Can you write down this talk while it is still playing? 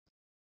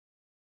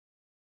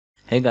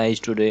Hey guys,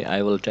 today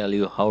I will tell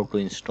you how to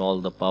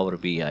install the Power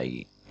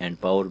BI,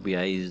 and Power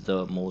BI is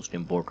the most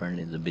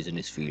important in the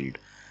business field.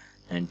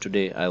 And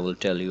today I will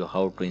tell you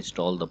how to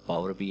install the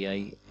Power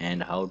BI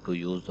and how to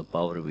use the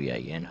Power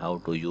BI and how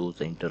to use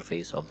the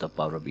interface of the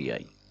Power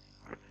BI.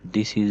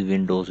 This is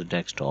Windows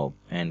desktop,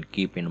 and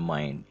keep in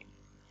mind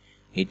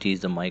it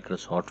is the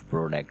Microsoft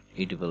product.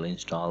 It will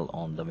install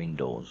on the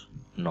Windows,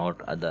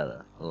 not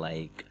other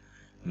like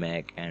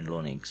Mac and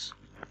Linux.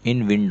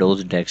 In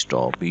Windows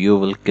desktop, you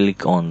will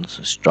click on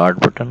Start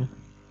button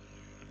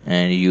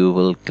and you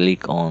will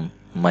click on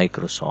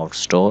Microsoft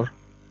Store,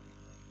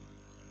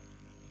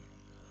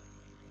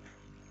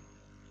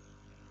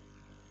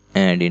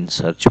 and in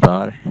search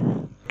bar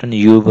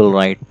you will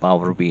write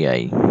Power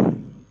BI.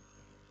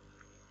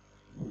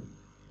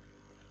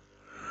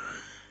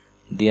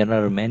 There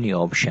are many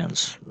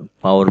options: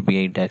 Power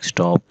BI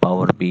desktop,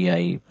 Power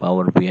BI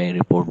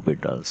report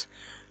builders.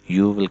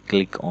 You will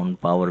click on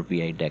Power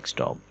BI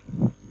desktop.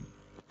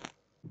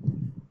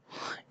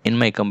 In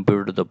my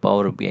computer, the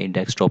Power BI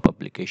desktop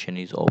application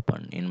is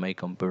open. In my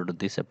computer,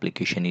 this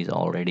application is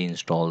already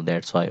installed.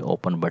 That's why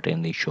open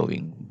button is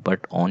showing.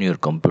 But on your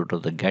computer,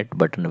 the get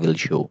button will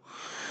show.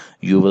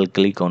 You will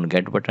click on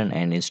get button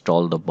and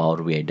install the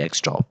Power BI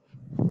desktop.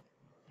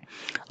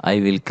 I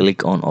will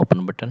click on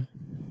open button.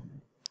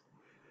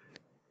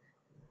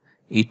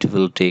 It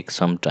will take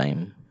some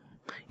time.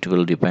 It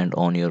will depend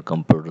on your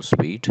computer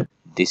speed.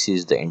 This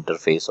is the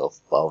interface of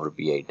Power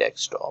BI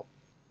desktop.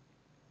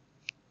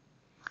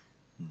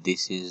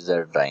 This is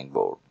the drawing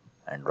board,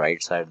 and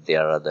right side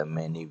there are the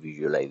many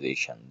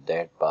visualization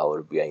that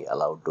Power BI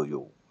allowed to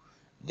you.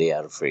 They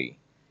are free.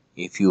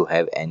 If you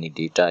have any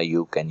data,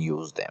 you can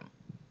use them.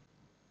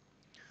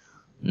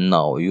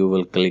 Now you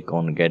will click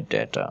on get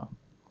data.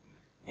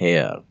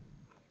 Here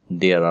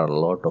there are a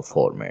lot of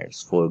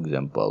formats. For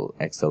example,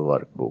 Excel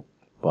workbook,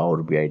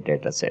 Power BI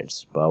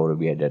datasets, Power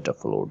BI data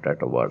flow,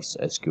 Dataverse,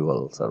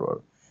 SQL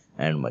server,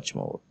 and much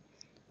more.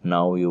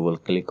 Now you will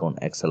click on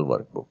Excel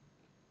workbook,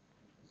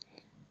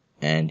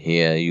 and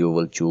here you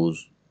will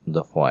choose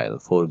the file.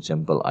 For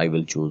example, I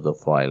will choose the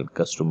file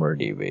customer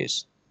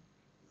database.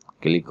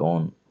 Click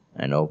on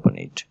and open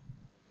it.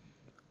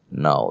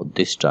 Now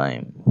this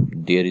time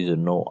there is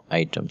no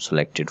item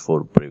selected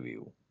for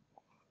preview.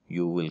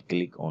 You will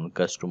click on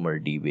customer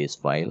database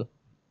file,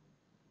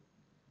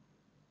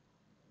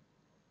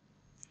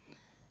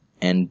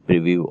 and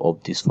preview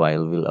of this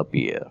file will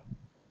appear.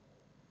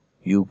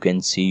 You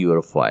can see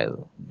your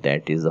file.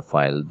 That is the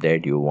file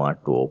that you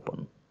want to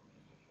open.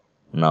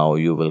 Now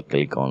you will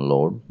click on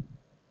load.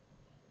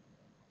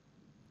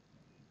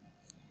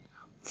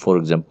 For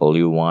example,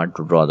 you want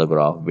to draw the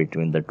graph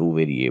between the two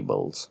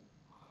variables.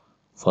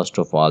 First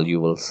of all, you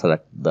will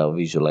select the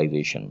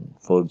visualization.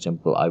 For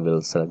example, I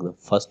will select the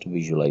first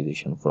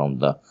visualization from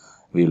the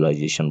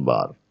visualization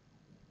bar,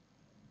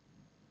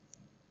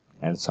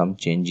 and some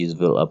changes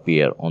will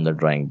appear on the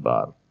drawing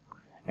bar,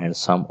 and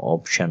some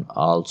option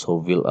also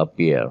will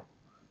appear.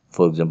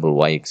 For example,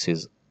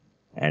 y-axis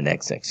and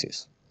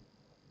x-axis.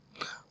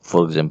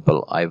 For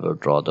example, I will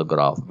draw the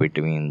graph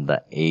between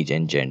the age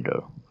and gender.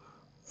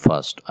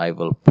 First, I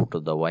will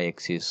put the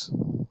y-axis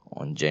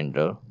on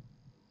gender,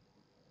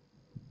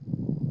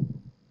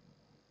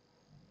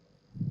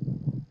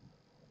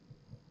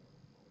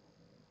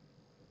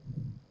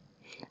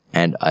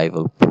 and I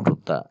will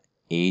put the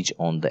age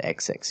on the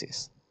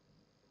x-axis.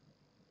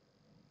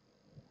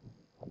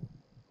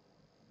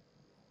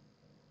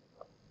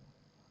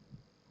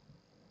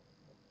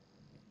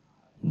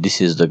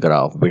 This is the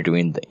graph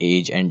between the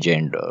age and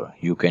gender.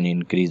 You can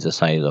increase the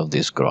size of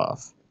this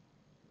graph.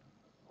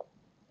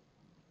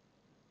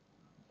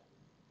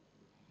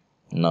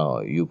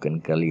 Now you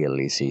can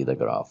clearly see the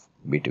graph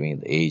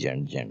between the age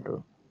and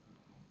gender.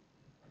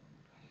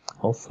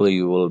 Hopefully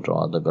you will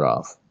draw the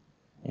graph.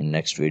 In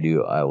next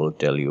video I will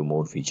tell you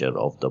more feature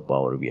of the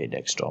Power BI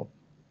desktop.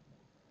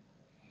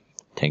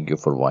 Thank you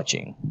for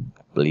watching.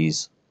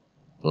 Please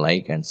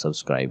like and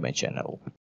subscribe my channel.